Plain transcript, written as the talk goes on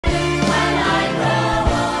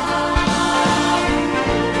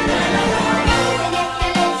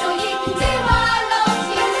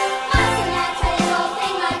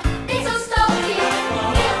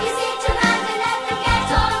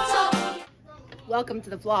Welcome to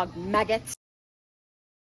the vlog, maggots.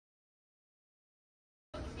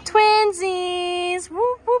 Twinsies!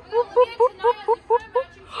 Whoop, whoop, whoop, whoop, whoop, whoop, whoop, whoop, whoop.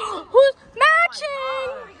 Who's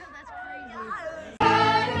matching?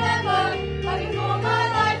 I remember right before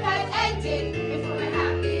my life had ended, before the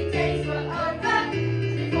happy days were over,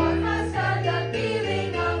 before I heard the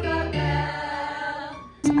feeling of the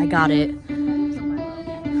bell. I got it.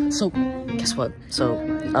 So, guess what? So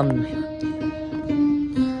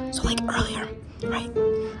like earlier, right?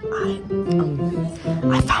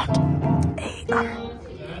 I found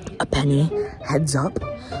a penny heads up.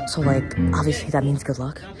 So like, obviously that means good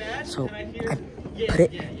luck. So I put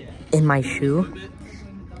it in my shoe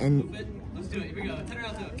and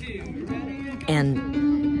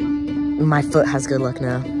my foot has good luck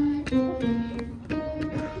now. You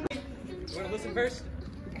wanna listen first?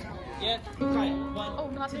 Yeah, try it. One, Oh,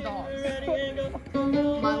 not the dog.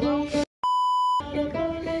 Milo.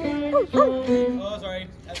 Oh, sorry.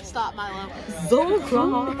 Stop, Milo.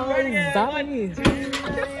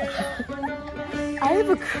 I have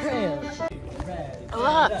a cramp.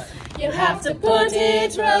 You have to put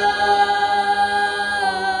it right.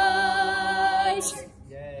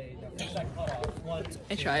 Yay. Now finish that cut off. One,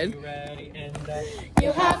 I tried. two, ready, and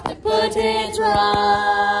You have to put it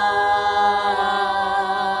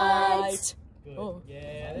right. good. Oh.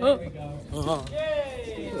 Yeah, there we go.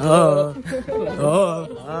 Yay! Nobody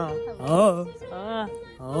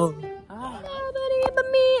but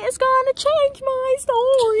me is gonna change my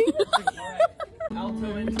story.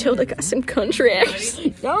 Matilda got some country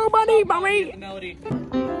accent. Nobody but me. Melody.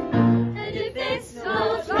 And if it's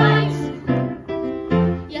not right,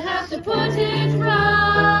 you have to put it right.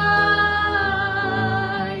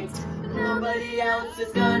 Nobody else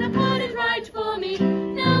is gonna put it right for me.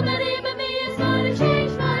 Nobody but me is gonna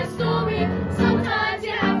change my story. Sometimes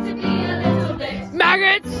you have to be a little bit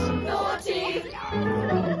Maggots! naughty.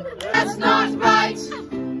 That's not right.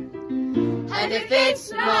 And if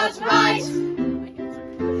it's not right,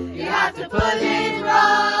 you have to put it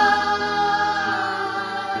right.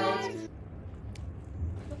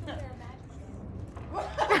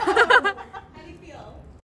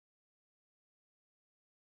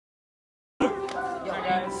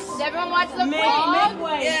 Does everyone watch the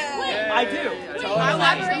vlog? Yeah. I do. I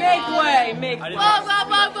watch the vlog. Make way.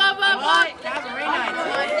 Vlog. That's very nice.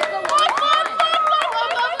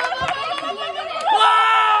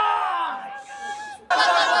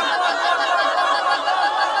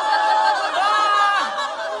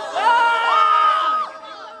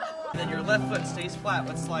 Then your left foot stays flat.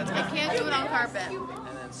 Let's slide I down. can't do it on carpet.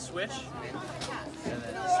 And then switch. And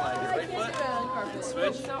then slide your right foot. And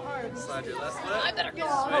switch. Slide your left foot. I better go.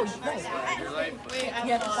 Switch. Slide your right foot.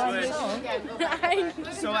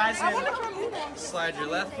 Switch. So as in, slide your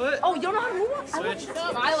left foot. Oh, you don't know how to move on? Switch.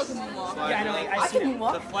 I look at moonwalk. Slide Yeah, I your know, left I foot. can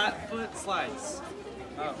moonwalk. The flat foot slides.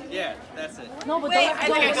 Oh, yeah, that's it. No, but Wait, I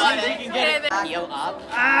think I got it. You can get it. Heel up.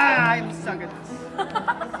 Ah, I'm stuck at this.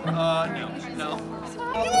 No.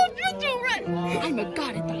 I'm a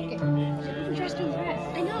god at that game. I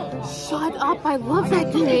know. Shut up, I love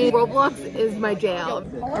that game. Roblox is my jam.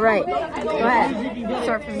 Alright, go ahead.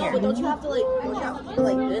 Start from here. Don't you have to like push out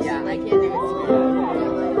like this? Yeah, I can't do it. I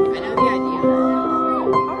know the idea.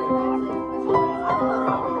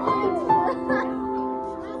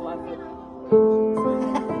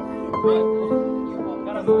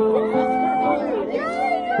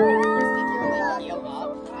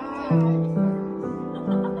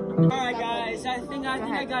 Alright guys, I think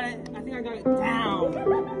I got it. I think I got it down.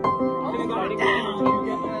 I got it down.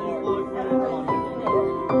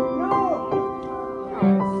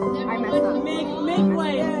 Make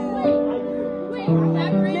way.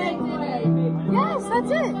 Yes,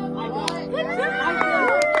 that's it. Good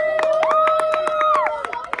job.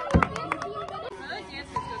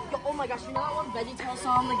 Oh my gosh, you know that one VeggieTale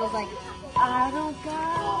song that goes like, I don't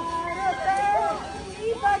got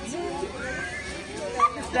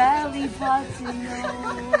a belly button,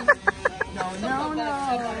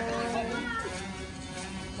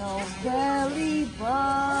 no belly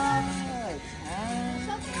button.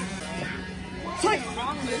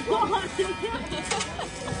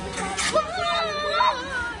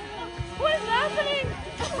 What is happening?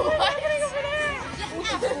 What's happening over there?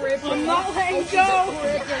 I'm not letting go.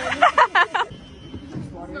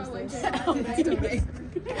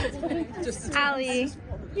 Allie,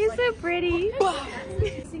 you're so pretty.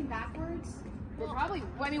 Facing backwards? We're probably,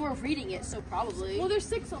 I mean, we're reading it, so probably. Well, there's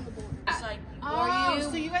 6 on the board. It's like,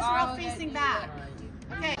 So you guys are all facing back.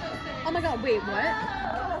 Okay. oh my god, wait, what?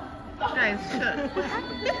 Guys, shut.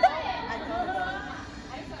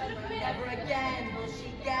 Never again will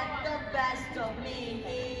she get the best of me.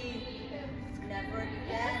 Never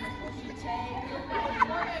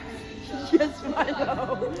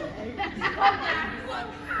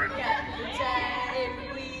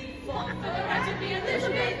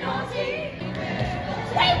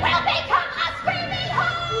will become a screaming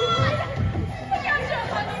horde! You're so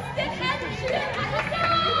fucking stiff-headed, you should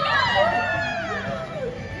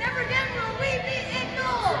never again will we be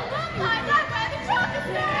ignored! I'm not by the chocolate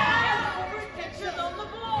stand! Pictures on the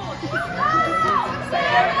board!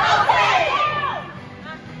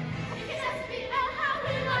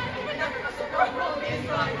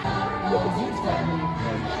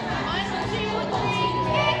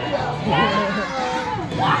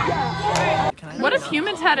 What if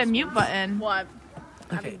humans had a mute button? What?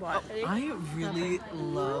 Okay, I really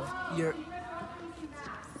love your.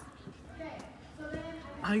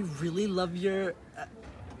 I really love your.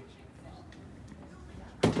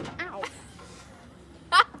 Ow.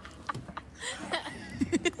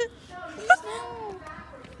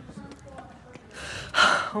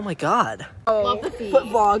 Oh my god. Love the feet. Foot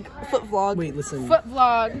vlog. Wait, listen. Foot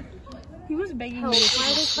vlog. He was begging me.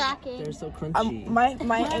 They're so crunchy. My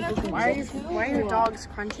ankles. Why are your dogs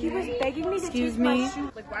crunchy? He was begging me to Excuse me.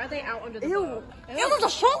 Like, why are they out under the boat? It was a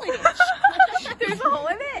hole in it. There's a hole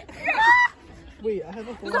in it. Wait, I have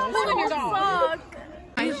a There's a hole in your dog.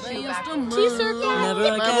 T-circle. Never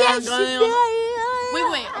again.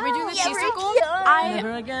 Wait, are we doing the T-circle?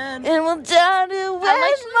 Never again. And we'll down to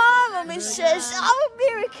where's mom? Mommy says I'm a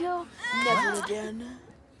miracle. Never again.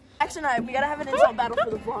 Max and I, we gotta have an insult battle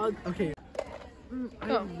for the vlog. Okay. I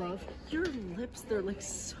love your lips. They're like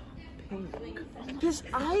so pink. Because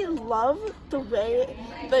I love the way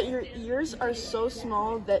that your ears are so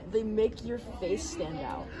small that they make your face stand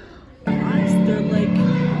out. Eyes, they're like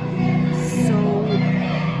so.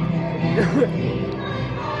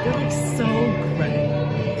 They're like so gray.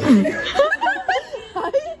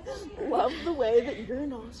 I love the way that your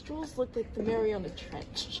nostrils look like the Mariana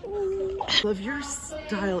Trench. Love your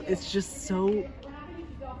style. It's just so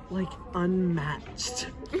like unmatched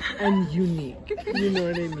and unique. You know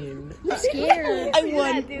what I mean? I'm scared. I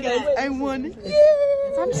won, guys. I won.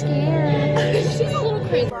 I'm scared. She's a little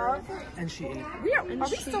crazy. And she ate. Are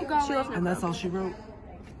we still going? And that's all she wrote.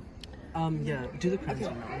 Yeah, do the credits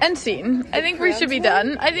right now. End scene. I think we should be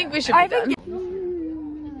done. I think we should be done.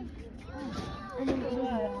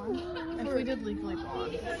 If we did leave like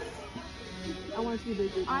on. I want to be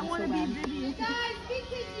Vivi. I want to be Vivi.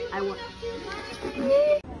 I want.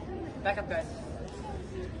 Back up, guys.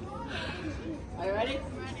 Are you ready?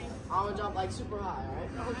 I'm gonna jump like super high, alright?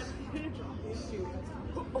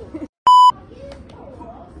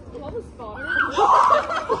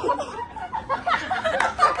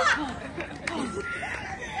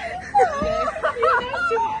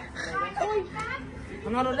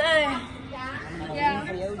 Another day. Yeah.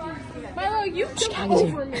 Milo, you took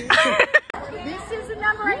over me. This is the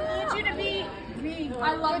number I need you to be. Me.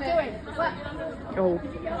 I love it. What? Oh.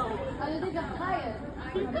 I think I'm tired.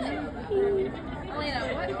 Elena,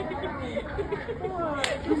 what?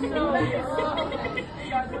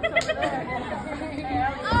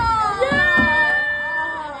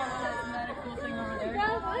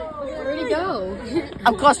 Where'd he go?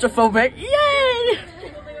 I'm claustrophobic. Yay!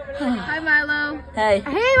 Hi, Milo. Hey.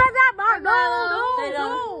 Hey, what's up, Mark? Milo. Hey, no.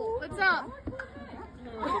 What's up?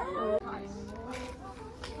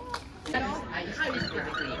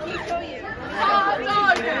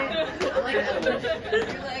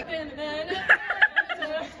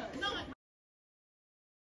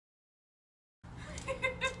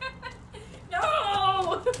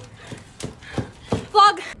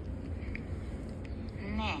 Vlog.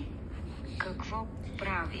 Не. Какво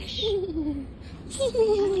правиш?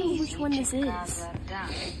 Which one this is? Каза да.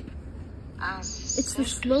 Аз It's the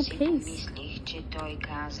също slow си pace. помислих, че той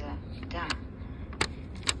каза да.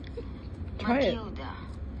 Try it.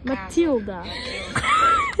 Матилда. Matilda.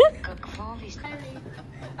 Какво ви става?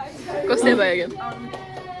 Go stand by again.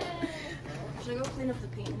 Should I go clean up the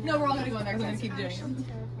paint? No, we're all gonna go in there because I'm gonna keep doing it.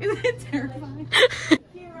 Isn't it terrifying?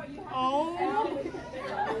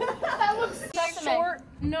 That looks short.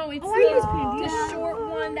 No, it's the short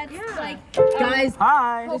one that's like. Guys,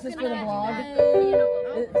 Hi. this is for the vlog.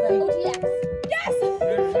 OTX. Yes!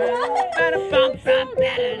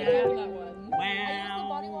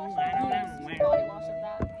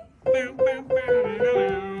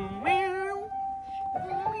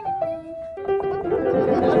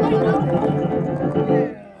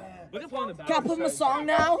 Can I play my song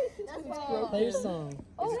now? Play your song.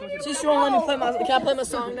 She's sure let me play my. Can I play my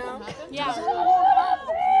song now? Yeah.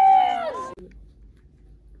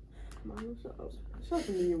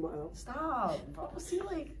 Stop. See,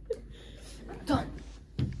 like. Do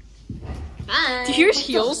you hear his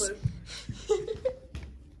heels?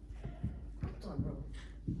 Done, bro.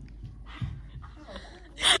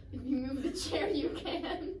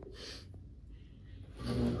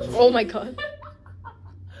 Oh my god.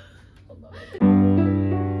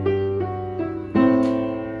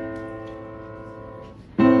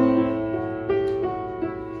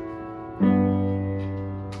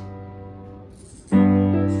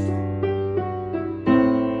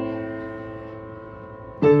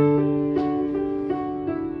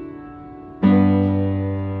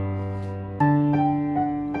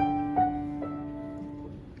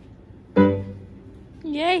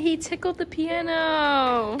 Yay, he tickled the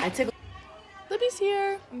piano. I tickled. Libby's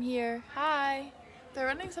here. I'm here. Hi. They're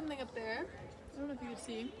running something up there. I don't know if you can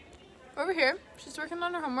see. Over here. She's working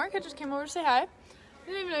on her homework. I just came over to say hi. I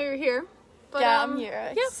didn't even know you were here. But, Yeah, I'm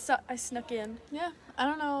here. Yeah. I snuck in. Yeah. I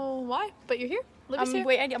don't know why, but you're here. Libby's here.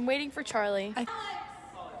 I'm waiting for Charlie.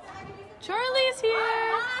 Charlie's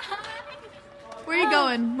here. Where are you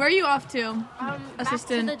going? Where are you off to?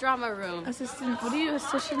 Assistant. Back to the drama room. Assistant. What do you?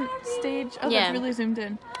 Assistant stage. Oh, Yeah. that's really zoomed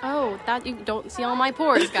in. Oh, that you don't see all my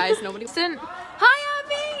pores, guys. Nobody. Assistant. Hi,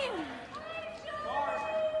 Abby.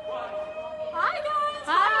 Hi, guys.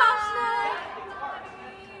 Hi,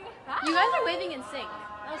 Hi. You guys are waving in sync.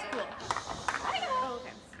 That was cool. Hi, guys. Oh,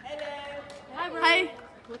 okay. Hi, Brandon. Hi.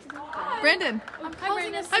 What's his name? Brandon. Hi,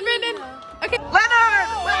 Brandon. Hi, Brandon. Okay.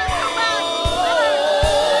 Leonard!